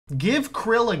Give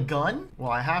Krill a gun?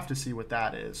 Well, I have to see what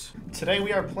that is. Today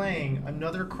we are playing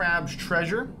another Crab's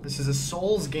Treasure. This is a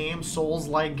Souls game,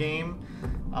 Souls-like game.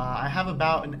 I have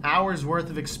about an hour's worth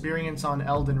of experience on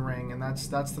Elden Ring, and that's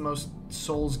the most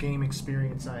Souls game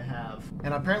experience I have.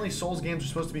 And apparently Souls games are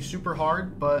supposed to be super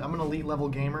hard, but I'm an elite level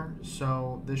gamer,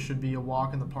 so this should be a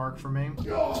walk in the park for me.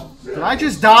 Did I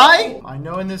just die? I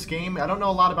know in this game, I don't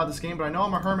know a lot about this game, but I know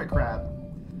I'm a hermit crab.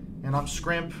 And I'm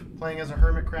Scrimp, playing as a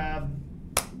hermit crab.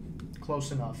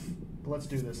 Close enough. But let's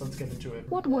do this. Let's get into it.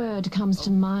 What word comes to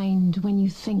mind when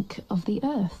you think of the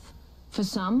earth? For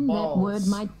some, Balls. that word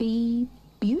might be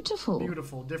beautiful.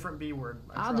 Beautiful. Different B word.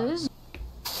 Others.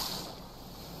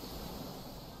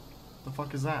 The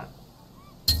fuck is that?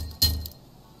 So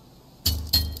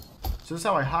this is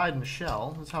how I hide in the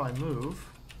shell. This is how I move.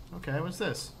 Okay, what's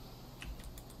this?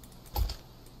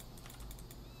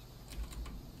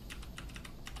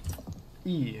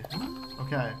 E.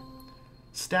 Okay.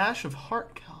 Stash of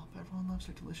heart kelp. Everyone loves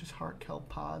their delicious heart kelp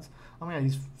pods. Oh my god,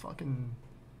 he's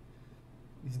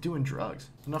doing drugs.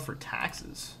 Enough for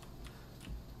taxes.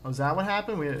 Oh, is that what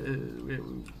happened?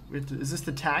 Is this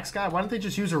the tax guy? Why didn't they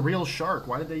just use a real shark?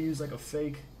 Why did they use like a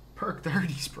fake perk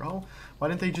 30s, bro? Why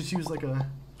didn't they just use like a...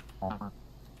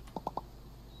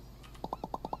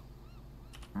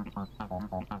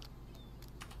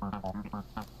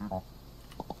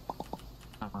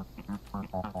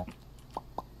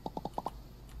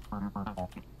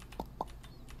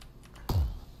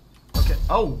 Okay.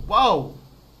 Oh, whoa.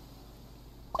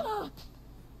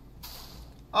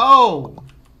 Oh.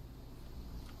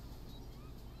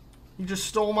 He just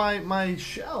stole my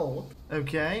shell.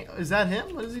 Okay. Is that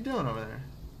him? What is he doing over there?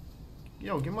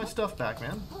 Yo, give my stuff back,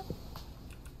 man.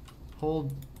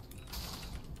 Hold.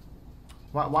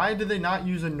 Why did they not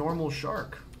use a normal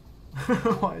shark?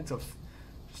 Why it's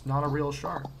just not a real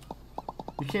shark.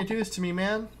 You can't do this to me,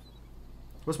 man.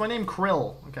 What's my name?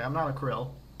 Krill. Okay, I'm not a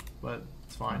krill, but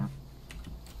it's fine.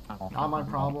 Not my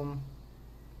problem.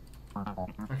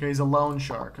 Okay, he's a loan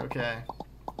shark. Okay.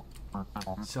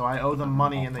 So I owe them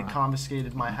money and they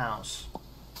confiscated my house.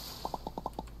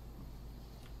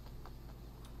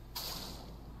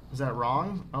 Is that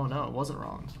wrong? Oh no, it wasn't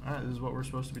wrong. Alright, this is what we're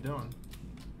supposed to be doing.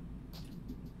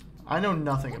 I know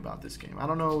nothing about this game. I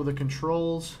don't know the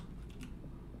controls.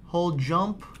 Hold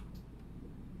jump.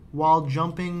 While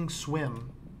jumping,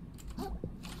 swim.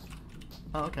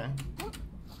 Oh, okay.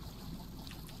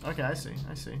 Okay, I see.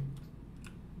 I see.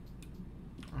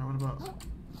 Alright, what about...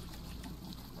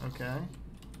 Okay.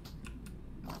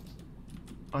 Oh,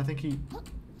 I think he...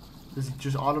 Does he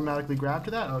just automatically grab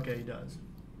to that? Okay, he does.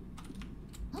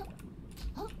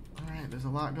 Alright, there's a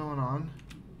lot going on.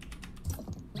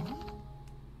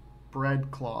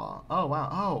 Bread claw. Oh, wow.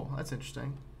 Oh, that's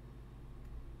interesting.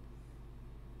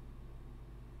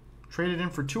 Traded in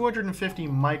for 250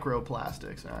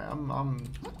 microplastics. Alright,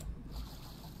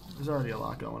 there's already a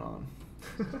lot going on.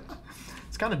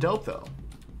 It's kind of dope, though.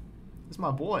 This is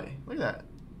my boy. Look at that.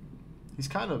 He's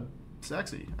kind of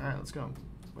sexy. Alright, let's go.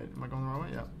 Wait, am I going the wrong way?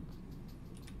 Yeah.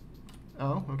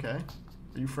 Oh, okay.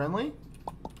 Are you friendly?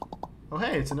 Oh,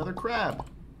 hey, it's another crab.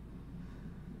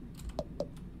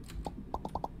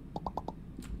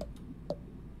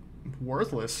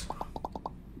 Worthless.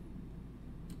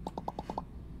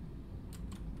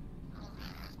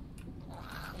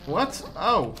 What?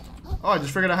 Oh. Oh, I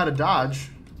just figured out how to dodge.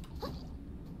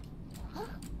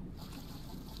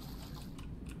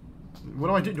 What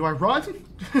do I do? Do I run?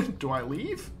 Do I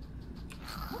leave?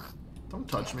 Don't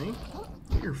touch me.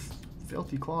 Get your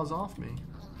filthy claws off me.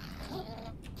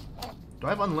 Do I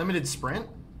have unlimited sprint?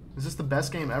 Is this the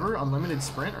best game ever? Unlimited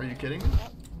sprint? Are you kidding me?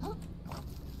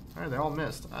 Alright, they all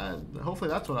missed. Hopefully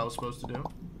that's what I was supposed to do.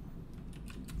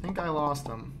 I think I lost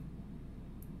them.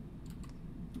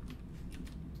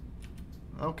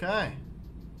 Okay.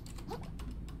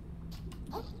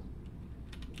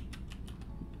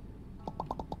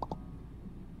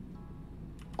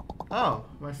 Oh,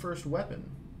 my first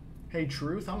weapon. Hey,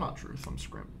 Truth? I'm not Truth, I'm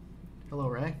Scrimp. Hello,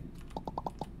 Ray.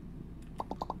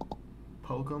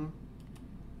 Poke him.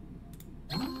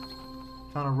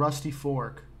 Found a rusty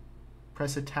fork.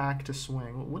 Press attack to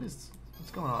swing. What's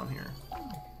going on here?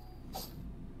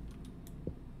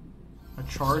 A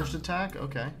charged attack?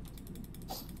 Okay.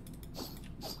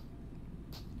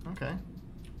 Okay.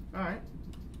 Alright.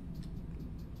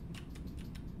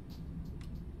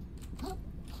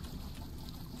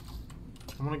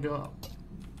 I'm gonna go.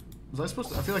 Was I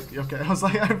supposed to? I feel like. Okay, I was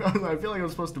like. I feel like I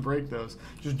was supposed to break those.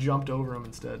 Just jumped over them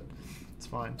instead. It's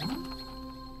fine.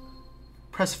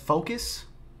 Press focus.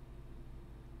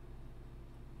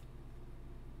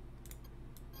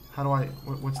 How do I...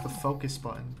 What's the focus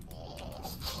button?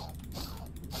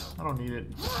 I don't need it.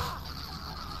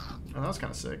 Oh, that was kind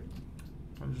of sick.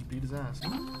 I just beat his ass.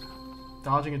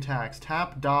 Dodging attacks.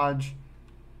 Tap, dodge.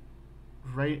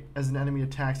 Right as an enemy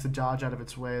attacks to dodge out of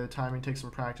its way. The timing takes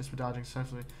some practice for dodging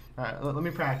successfully. Alright, let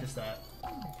me practice that.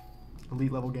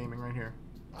 Elite level gaming right here.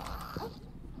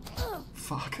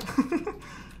 Fuck.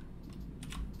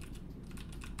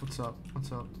 What's up?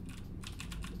 What's up?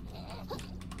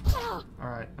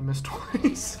 Alright, I missed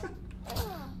twice.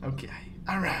 Okay.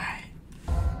 Alright.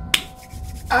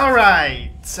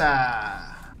 Alright.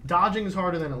 Dodging is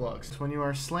harder than it looks. When you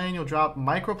are slain, you'll drop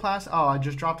microplastic. Oh, I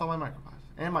just dropped all my microplastic.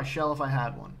 And my shell if I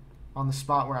had one. On the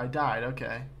spot where I died.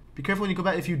 Okay. Be careful when you go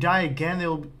back. If you die again,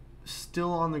 they'll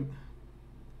still on the...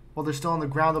 Well, they're still on the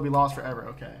ground. They'll be lost forever.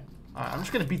 Okay. Alright, I'm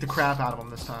just going to beat the crap out of them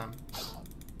this time.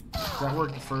 That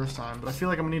worked the first time. But I feel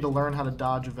like I'm going to need to learn how to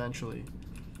dodge eventually.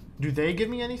 Do they give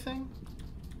me anything?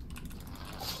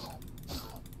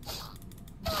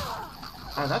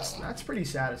 Oh, that's pretty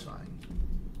satisfying.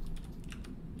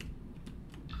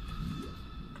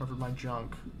 Covered my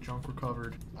junk. Junk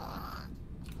recovered.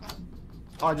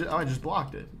 Oh, I just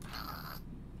blocked it.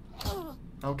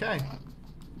 Okay.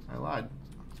 I lied.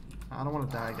 I don't want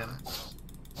to die again.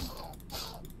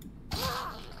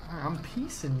 Alright, I'm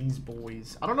piecing these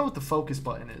boys. I don't know what the focus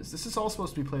button is. This is all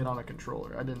supposed to be played on a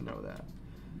controller. I didn't know that.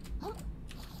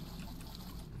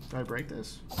 Did I break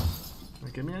this? Did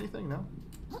it give me anything? No?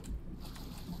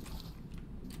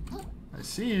 I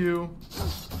see you.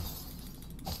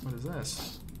 What is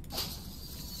this?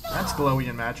 That's glowy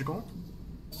and magical.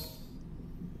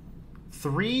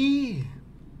 3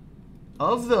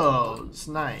 of those.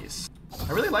 Nice.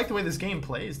 I really like the way this game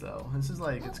plays, though. This is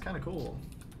like, it's kind of cool.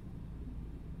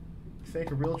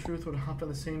 Fake or real truth would hop on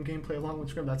the same gameplay along with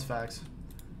script. That's facts.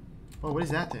 Oh, what is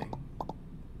that thing?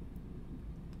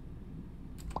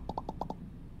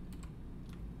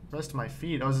 Rest of my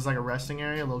feet. Oh, is this like a resting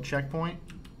area? A little checkpoint?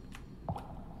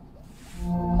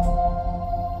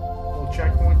 Little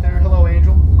checkpoint there. Hello,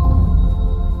 Angel.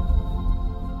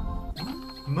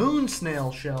 Moon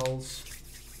snail shells.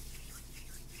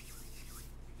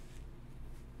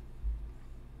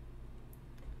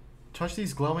 Touch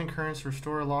these glowing currents to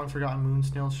restore a long forgotten moon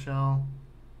snail shell.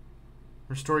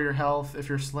 Restore your health if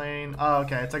you're slain. Oh,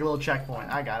 okay. It's like a little checkpoint.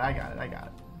 I got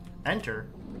it. Enter?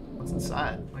 What's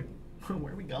inside? Like,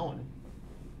 where are we going?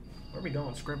 Where are we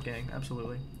going? Script gang.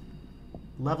 Absolutely.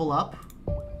 Level up.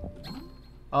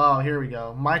 Oh, here we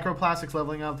go. Microplastics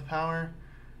leveling up the power.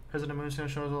 President Moon Snail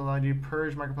shows will allow you to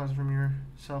purge microplastics from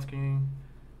yourself, gaining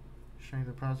strength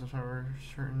of the process. However,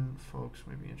 certain folks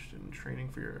may be interested in trading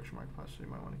for your extra microplastics. You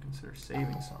might want to consider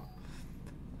saving some.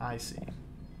 I see.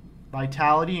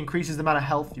 Vitality increases the amount of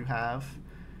health you have.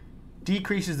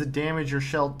 Decreases the damage your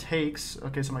shell takes.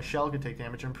 Okay, so my shell can take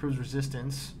damage. Improves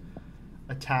resistance.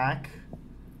 Attack.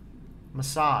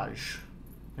 Massage.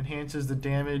 Enhances the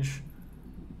damage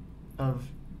of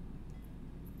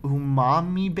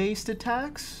umami-based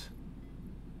attacks?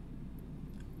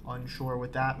 Unsure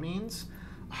what that means.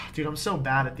 Dude, I'm so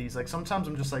bad at these. Like, sometimes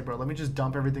I'm just like, bro, let me just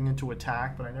dump everything into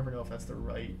attack, but I never know if that's the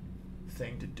right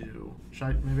thing to do.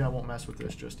 Maybe I won't mess with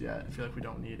this just yet. I feel like we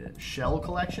don't need it. Shell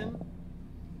collection?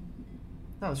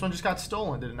 No, this one just got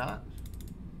stolen, did it not?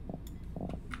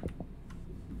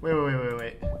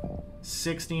 Wait.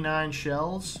 69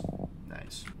 shells?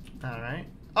 Nice. Alright.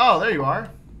 Oh, there you are.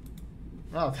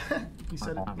 Oh, you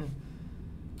said it.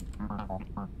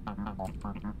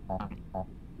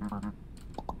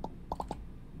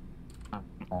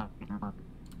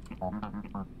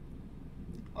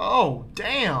 Oh,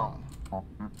 damn.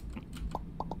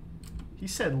 He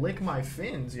said lick my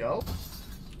fins, yo.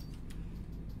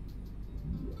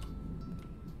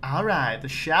 Alright, the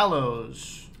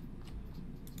shallows.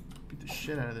 Beat the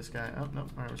shit out of this guy. Oh, no.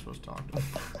 Alright, we're supposed to talk to him.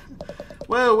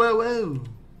 Whoa.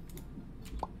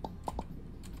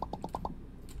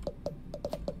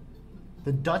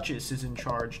 The Duchess is in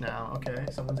charge now. Okay,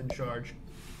 someone's in charge.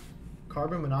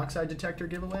 Carbon monoxide detector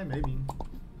giveaway? Maybe.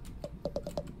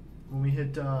 When we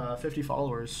hit 50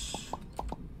 followers.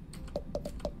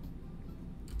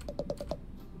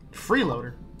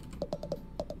 Freeloader.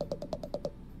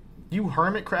 You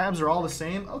hermit crabs are all the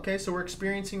same? Okay, so we're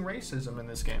experiencing racism in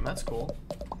this game. That's cool.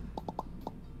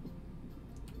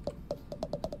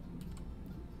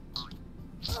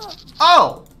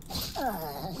 Oh!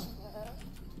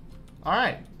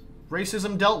 Alright.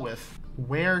 Racism dealt with.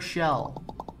 Wear shell.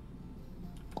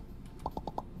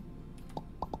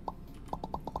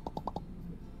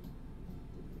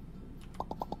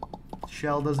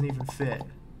 Shell doesn't even fit.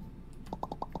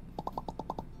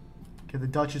 Okay, the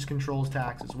Duchess controls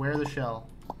taxes. Wear the shell.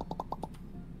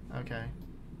 Okay.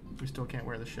 We still can't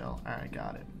wear the shell. Alright,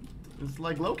 got it. It's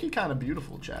like low-key kind of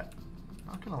beautiful, chat.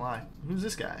 Not gonna lie. Who's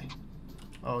this guy?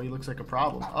 Oh, he looks like a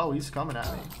problem. Oh, he's coming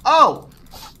at me. Oh!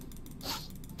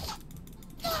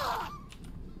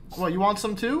 What, you want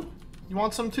some too? You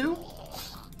want some too?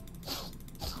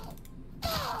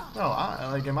 Oh,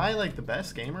 like, am I like the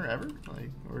best gamer ever? Like,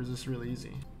 or is this really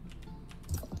easy?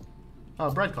 Oh,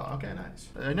 bread claw. Okay, nice.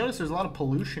 I noticed there's a lot of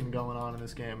pollution going on in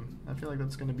this game. I feel like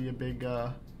that's going to be a big,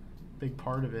 big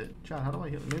part of it. John, how do I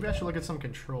heal? Maybe I should look at some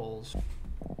controls.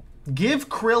 Give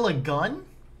Krill a gun?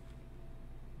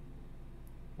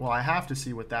 Well, I have to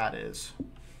see what that is.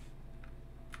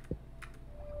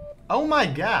 Oh my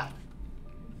god.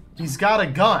 He's got a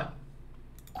gun.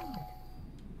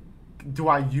 Do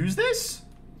I use this?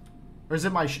 Or is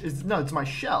it my... no, it's my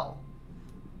shell.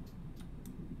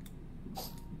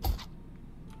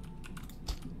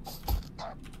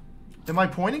 Am I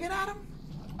pointing it at him?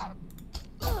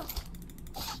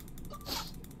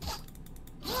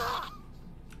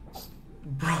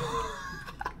 Bro.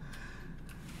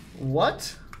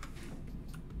 What?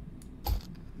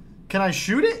 Can I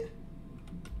shoot it?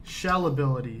 Shell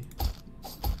ability.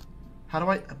 How do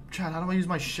I... Chat, how do I use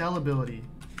my shell ability?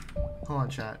 Hold on,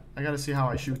 chat. I gotta see how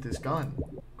I shoot this gun.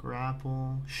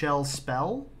 Grapple. Shell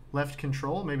spell? Left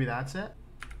control? Maybe that's it?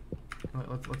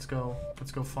 Let's go.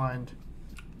 Let's go find...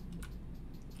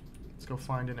 Let's go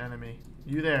find an enemy.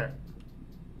 You there.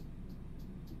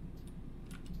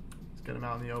 Let's get him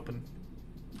out in the open.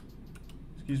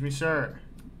 Excuse me, sir.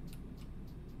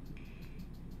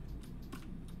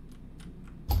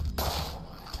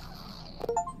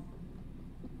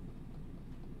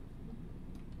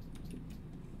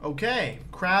 Okay,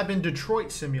 Crab in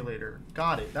Detroit Simulator.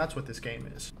 Got it. That's what this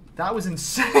game is. That was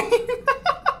insane.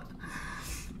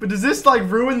 But does this like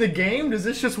ruin the game? Does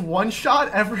this just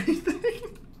one-shot everything?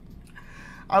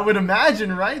 I would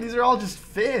imagine, right? These are all just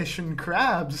fish and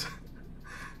crabs.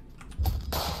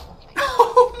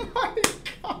 Oh my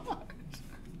god.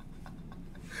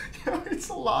 Yo, it's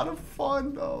a lot of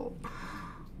fun though.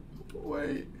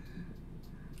 Wait.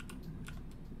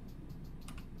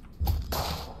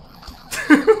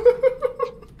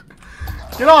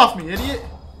 Get off me, idiot!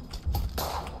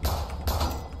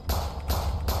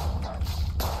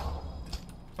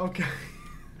 Okay.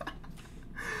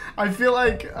 I feel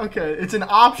like, okay, it's an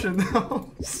option though,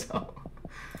 so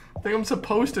I think I'm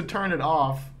supposed to turn it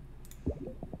off.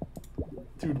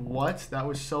 Dude, what? That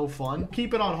was so fun.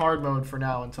 Keep it on hard mode for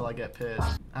now until I get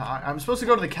pissed. I'm supposed to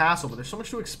go to the castle, but there's so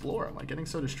much to explore. I'm like getting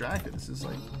so distracted. This is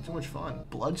like too much fun.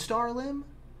 Bloodstar limb?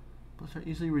 Bloodstar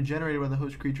easily regenerated by the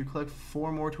host creature. Collect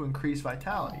 4 more to increase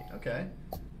vitality. Okay.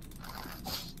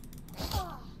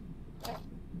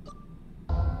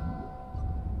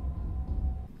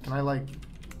 Can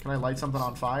I light something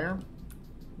on fire?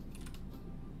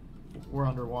 We're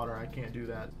underwater. I can't do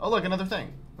that. Oh, look, another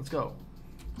thing. Let's go.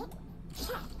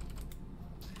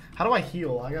 How do I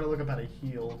heal? I gotta look up how to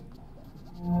heal.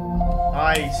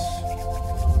 Nice.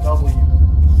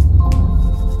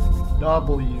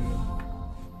 W.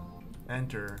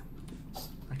 Enter.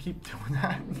 I keep doing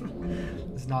that.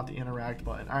 It's not the interact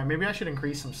button. Alright, maybe I should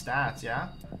increase some stats, yeah?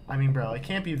 I mean, bro, it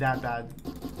can't be that bad.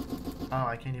 Oh,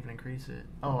 I can't even increase it.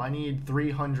 Oh, I need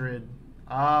 300.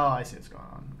 Oh, I see what's going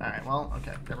on. Alright, well,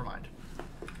 okay, never mind.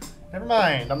 Never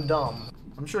mind, I'm dumb.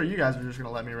 I'm sure you guys are just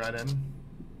gonna let me right in.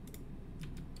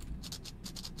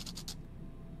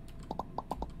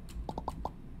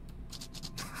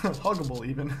 Huggable,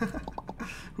 even.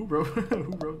 Who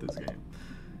wrote this game?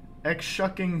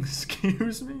 X-shucking,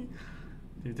 excuse me?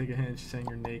 Dude, take a hint, she's saying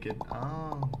you're naked.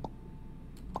 Oh.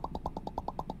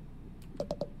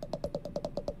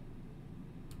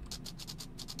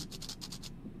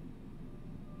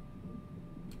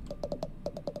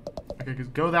 Okay, because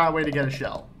go that way to get a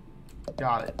shell.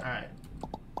 Got it. Alright.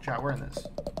 Chat, we're in this.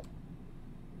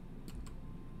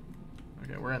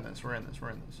 Okay, we're in this.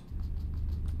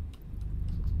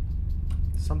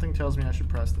 Something tells me I should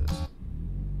press this.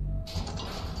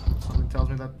 Something tells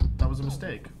me that that was a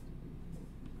mistake.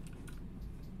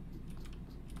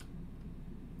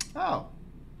 Oh.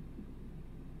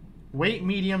 Weight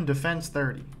medium, defense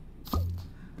 30. Oh,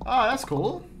 that's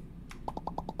cool.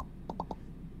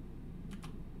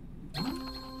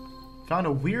 Found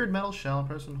a weird metal shell.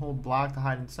 Person hold block to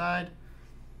hide inside.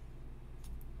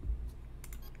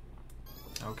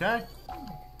 Okay.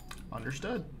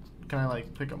 Understood. Can I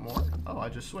like pick up more? Oh, I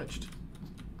just switched.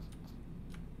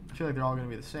 I feel like they're all gonna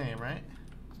be the same, right?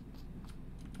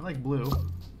 I like blue.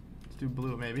 Let's do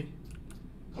blue maybe.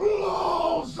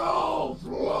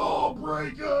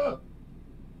 Lawbreaker!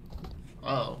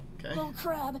 Oh, okay. Oh,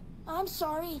 Crab, I'm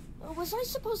sorry. Was I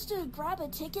supposed to grab a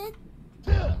ticket?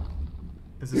 Yeah.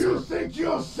 Is this You think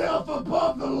yourself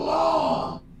above the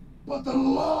law, but the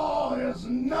law is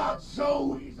not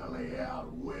so easily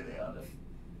outwitted.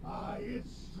 By its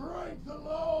strength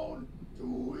alone do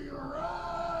we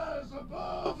rise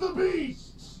above the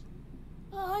beasts.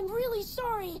 I'm really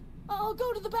sorry. I'll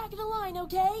go to the back of the line,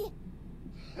 okay?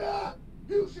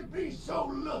 You should be so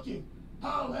lucky.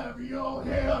 I'll have your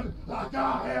head like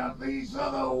I have these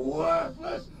other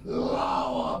worthless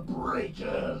law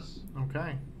breakers.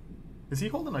 Okay. Is he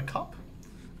holding a cup?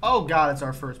 Oh god, it's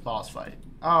our first boss fight.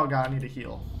 Oh god, I need to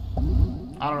heal.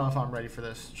 I don't know if I'm ready for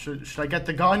this. Should I get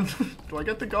the gun? Do I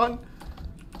get the gun?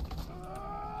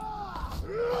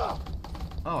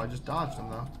 Oh, I just dodged him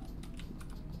though.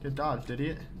 Get dodged,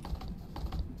 idiot.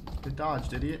 Get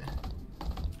dodged, idiot.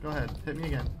 Go ahead, hit me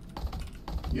again.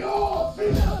 Your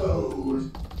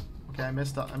food. Okay, I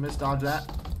missed dodge that.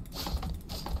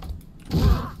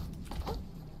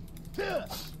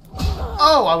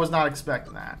 Oh, I was not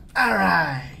expecting that. All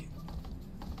right.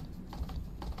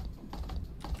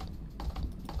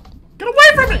 Get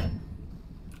away from me!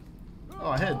 Oh,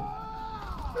 I hid.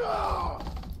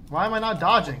 Why am I not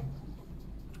dodging?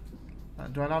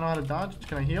 Do I not know how to dodge?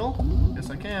 Can I heal? Yes,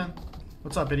 I can.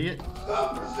 What's up, idiot?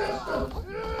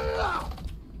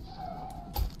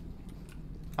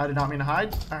 I did not mean to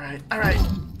hide. Alright, alright.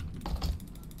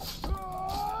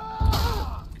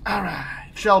 Alright.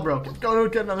 Shell broken. Go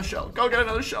get another shell. Go get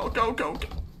another shell. Go, go, go.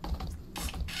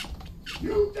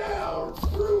 You dare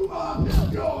prove up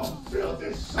your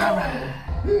filthy soul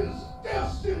is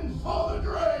destined for the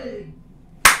drain.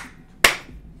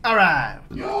 Alright.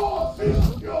 Your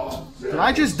filthy Did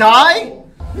I just die?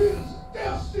 soul is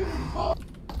destined for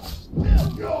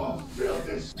your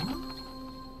filthy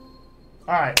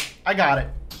Alright, I got it.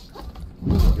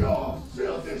 your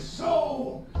filthy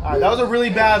soul. Alright, that was a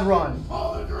really bad run,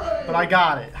 For the drain. but I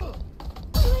got it.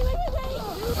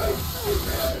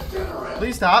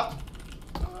 Please stop.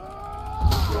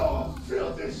 Your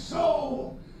filthy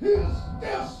soul is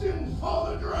destined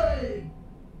for the drain.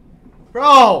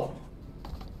 Bro!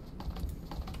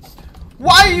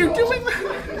 Why are you doing Your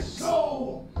that? filthy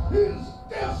soul is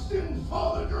destined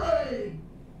for the drain.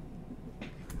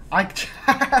 I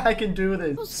can do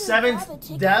this.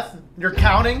 Seventh death? You're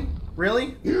counting?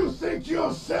 Really? You think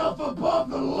yourself above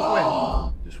the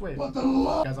law, Just wait. but the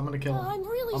law. Guys, I'm gonna kill him. I'm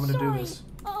really I'm gonna sorry. do this.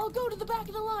 I'll go to the back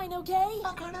of the line, okay?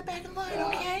 I'll go to the back of the line,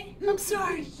 okay? I'm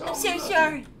sorry. So I'm so lucky.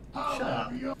 sorry. I'll Shut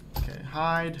up. have your Okay,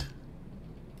 hide.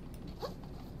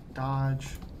 Dodge.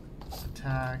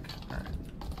 Attack. Alright.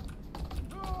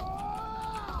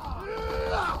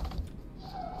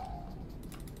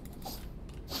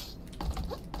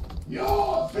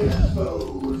 Your fish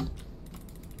food.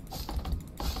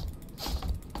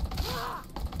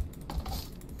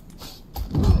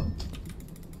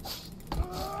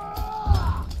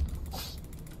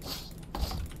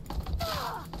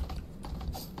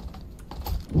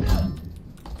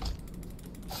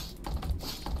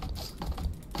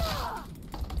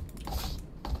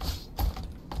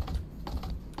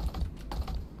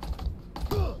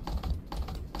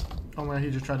 Oh man, he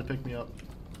just tried to pick me up.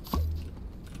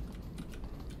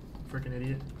 Freaking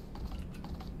idiot.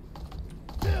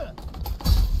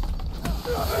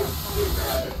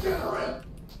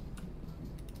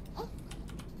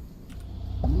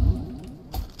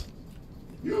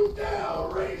 You dare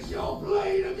raise your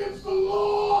blade against the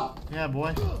law? Yeah,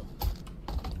 boy.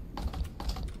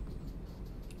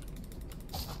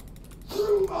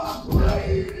 Through my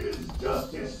blade is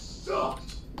justice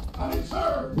sucked and it's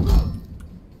heard.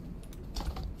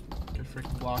 Get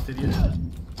freaking blocked, idiot.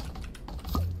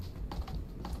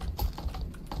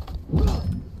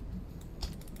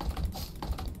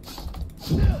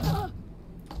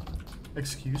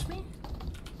 Excuse me?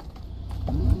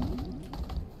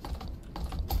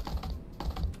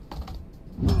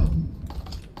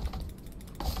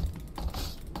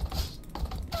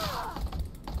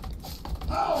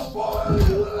 How far are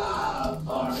you alive,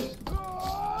 Barney?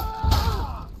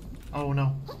 Oh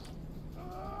no.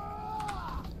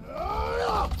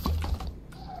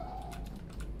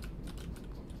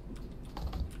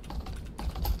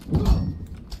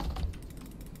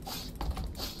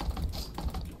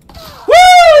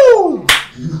 Woo!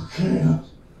 You can't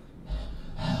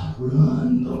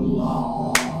outrun the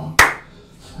law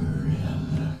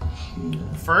forever,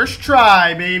 kid. First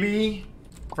try, baby.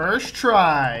 First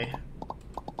try.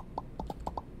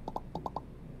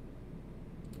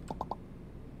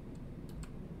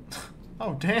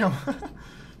 Oh, damn.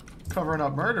 Covering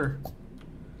up murder.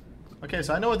 Okay,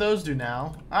 so I know what those do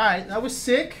now. Alright, that was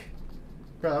sick.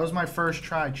 Bro, that was my first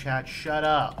try, chat. Shut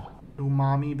up.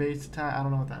 Umami based attack. I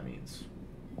don't know what that means.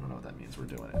 I don't know what that means. We're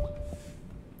doing it.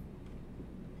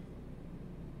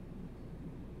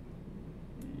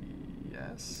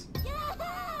 Yes. Yeah!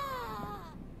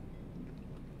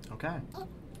 Okay.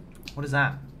 What is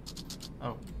that?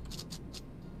 Oh.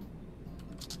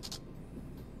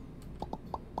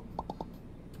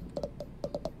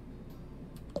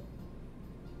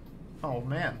 Oh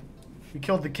man. We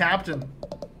killed the captain.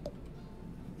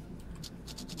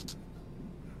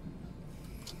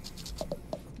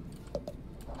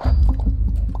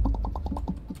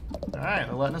 Alright,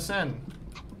 they're letting us in.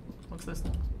 What's this?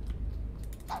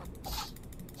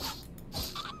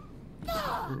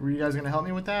 Were you guys gonna help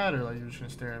me with that, or like you're just gonna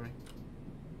stare at me?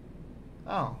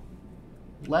 Oh.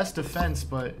 Less defense,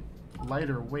 but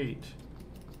lighter weight.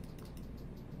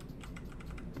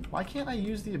 Why can't I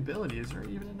use the ability? Is there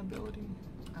even an ability?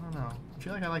 I don't know. I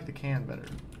feel like I like the can better.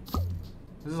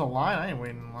 This is a line? I ain't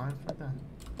waiting in line. Fuck that.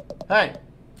 Hey!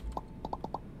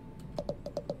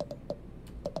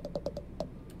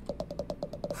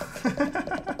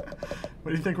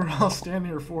 What do you think we're all standing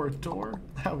here for? A tour?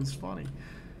 That was funny.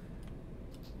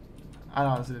 I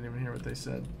honestly didn't even hear what they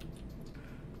said.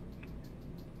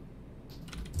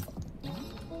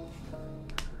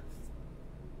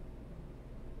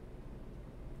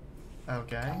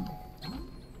 Okay.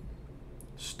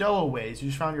 Stowaways. You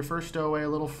just found your first stowaway, a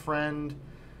little friend.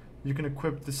 You can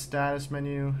equip the status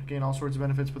menu, gain all sorts of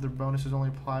benefits, but their bonuses only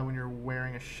apply when you're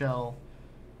wearing a shell.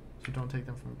 So don't take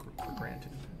them for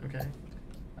granted. Okay.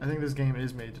 I think this game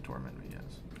is made to torment me, yes.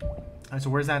 Alright,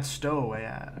 so where's that stowaway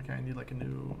at? Okay, I need like a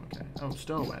new... Okay. Oh,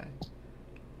 stowaway.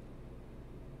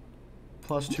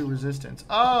 +2 resistance.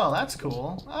 Oh, that's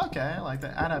cool. Okay, I like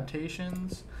that.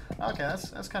 Adaptations. Okay,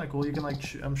 that's kind of cool. You can like...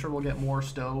 I'm sure we'll get more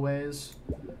stowaways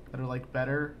that are like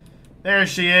better. There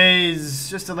she is.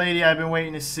 Just a lady I've been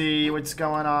waiting to see. What's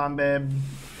going on, babe?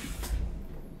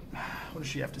 What does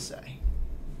she have to say?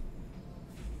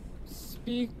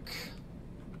 Speak.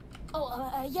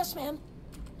 Oh, yes, ma'am.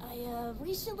 I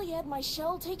recently had my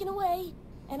shell taken away,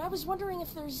 and I was wondering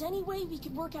if there's any way we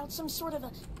could work out some sort of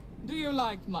a... Do you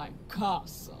like my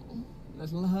castle,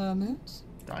 little hermit?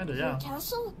 Kinda, Your yeah.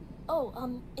 castle?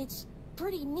 Oh, it's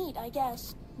pretty neat, I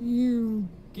guess. You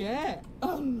get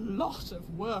a lot of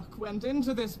work went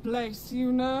into this place,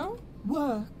 you know?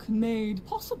 Work made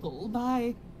possible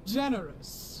by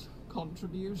generous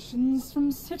contributions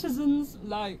from citizens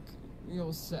like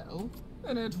yourself,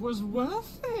 and it was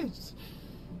worth it.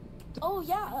 Oh,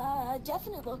 yeah,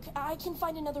 definitely. Look, I can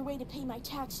find another way to pay my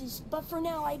taxes, but for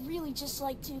now, I'd really just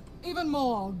like to... Even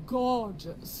more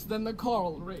gorgeous than the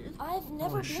coral reef. I've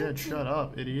never Holy been shit, to... shut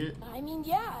up, idiot. I mean,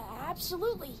 yeah,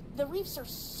 absolutely. The reefs are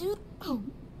Oh,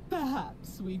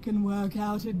 perhaps we can work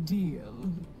out a deal.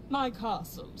 My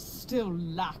castle still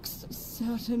lacks a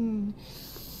certain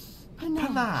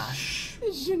Panache.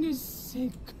 Je ne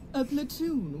sais quoi. A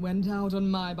platoon went out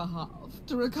on my behalf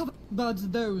to recover,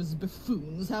 but those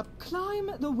buffoons have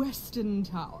climbed the western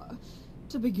tower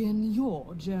to begin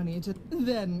your journey to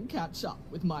then catch up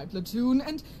with my platoon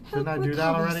and help Didn't I do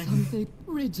that recover already? something.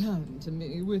 Return to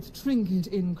me with trinket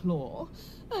in claw,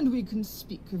 and we can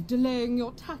speak of delaying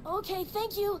your tax. Okay,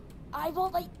 thank you. I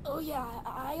won't like... Oh, yeah,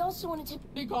 I also wanted to...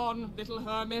 Begone, little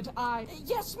hermit.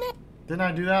 Yes, ma'am. Didn't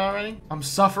I do that already? I'm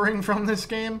suffering from this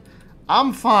game.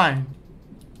 I'm fine.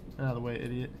 Get out of the way,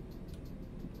 idiot.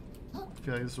 I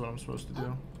feel like this is what I'm supposed to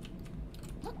do.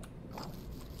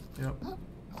 Yep.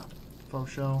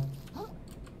 Faux show.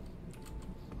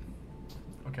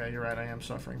 Okay, you're right. I am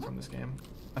suffering from this game.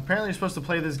 Apparently you're supposed to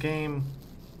play this game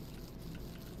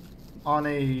on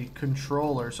a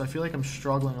controller, so I feel like I'm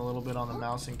struggling a little bit on the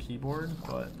mouse and keyboard,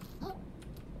 but... What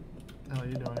the hell are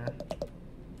you doing here?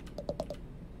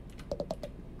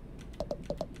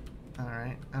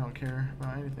 Alright, I don't care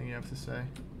about anything you have to say.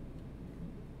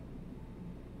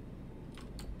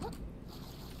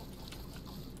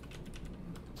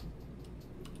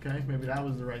 Okay, maybe that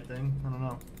was the right thing. I don't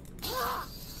know.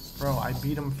 Bro, I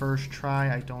beat him first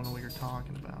try. I don't know what you're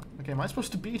talking about. Okay, am I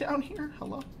supposed to be down here?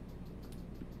 Hello?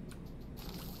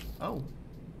 Oh.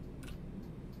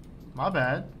 My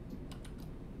bad.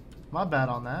 My bad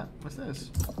on that. What's this?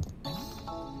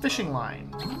 Fishing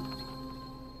line.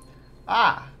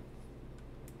 Ah.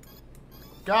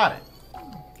 Got it.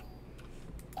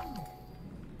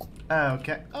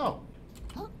 Okay. Oh.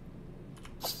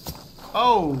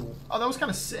 Oh. Oh, that was kind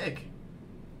of sick.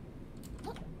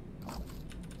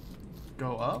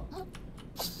 Go up.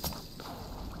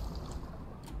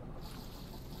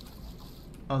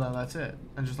 Oh, no, that's it.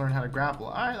 I just learned how to grapple.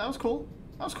 Alright, that was cool.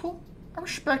 That was cool. I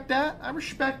respect that. I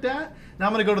respect that. Now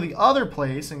I'm going to go to the other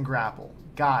place and grapple.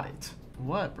 Got it.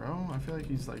 What, bro? I feel like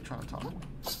he's, like, trying to talk.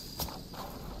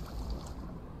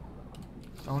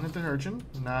 Don't hit the urchin.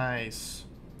 Nice.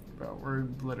 Bro, we're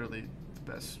literally the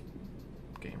best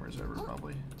gamers ever,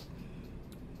 probably.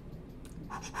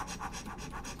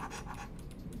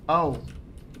 Oh.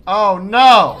 Oh,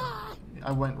 no!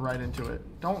 I went right into it.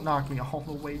 Don't knock me all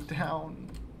the way down.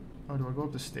 Oh, do I go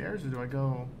up the stairs or do I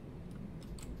go...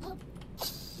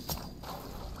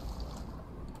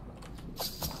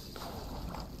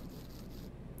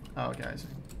 Oh, okay, I see.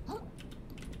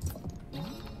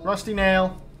 Rusty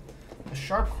nail. A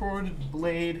sharp-corded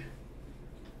blade.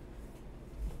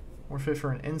 More fit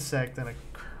for an insect than a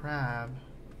crab.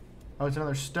 Oh, it's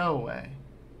another stowaway.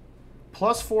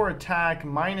 +4 attack,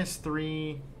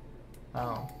 -3.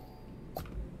 Oh.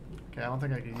 Okay, I don't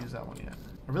think I could use that one yet.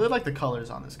 I really like the colors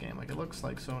on this game. Like, it looks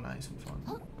like so nice and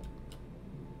fun.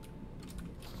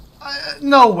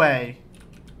 No way!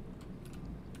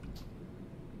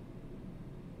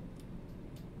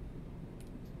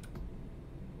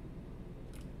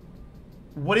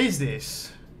 What is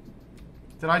this?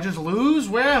 Did I just lose?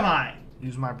 Where am I?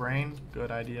 Use my brain. Good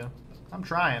idea. I'm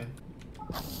trying.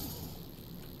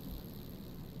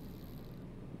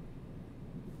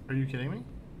 Are you kidding me?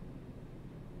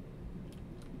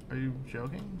 Are you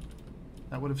joking?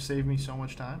 That would have saved me so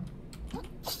much time.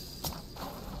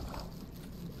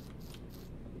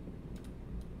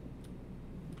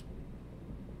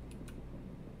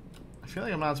 I feel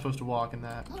like I'm not supposed to walk in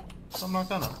that, so I'm not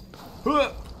gonna.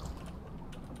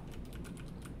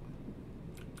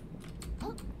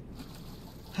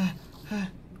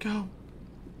 Go.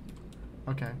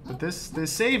 Okay, but this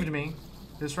saved me.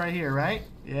 This right here, right?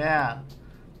 Yeah.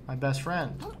 My best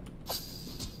friend.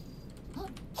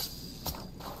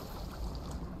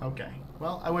 Okay.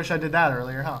 Well, I wish I did that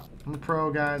earlier, huh? I'm a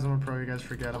pro, guys. I'm a pro. You guys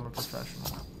forget I'm a professional.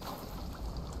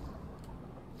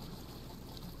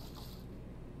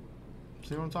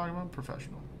 See what I'm talking about?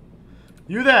 Professional.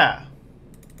 You there!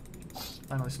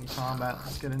 Finally some combat.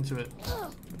 Let's get into it.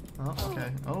 Oh,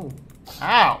 okay. Oh.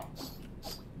 Ow!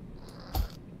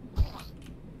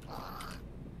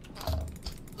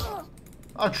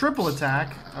 A triple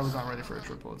attack. I was not ready for a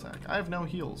triple attack. I have no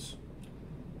heals.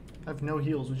 I have no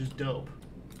heals, which is dope.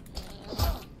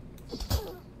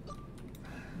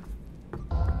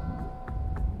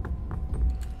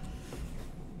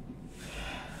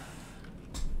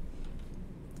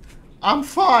 I'm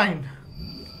fine.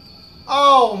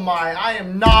 Oh my, I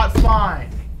am not fine.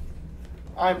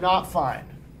 I'm not fine.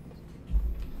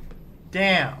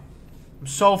 Damn. I'm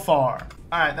so far.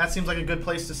 Alright, that seems like a good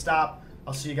place to stop.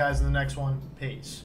 I'll see you guys in the next one. Peace.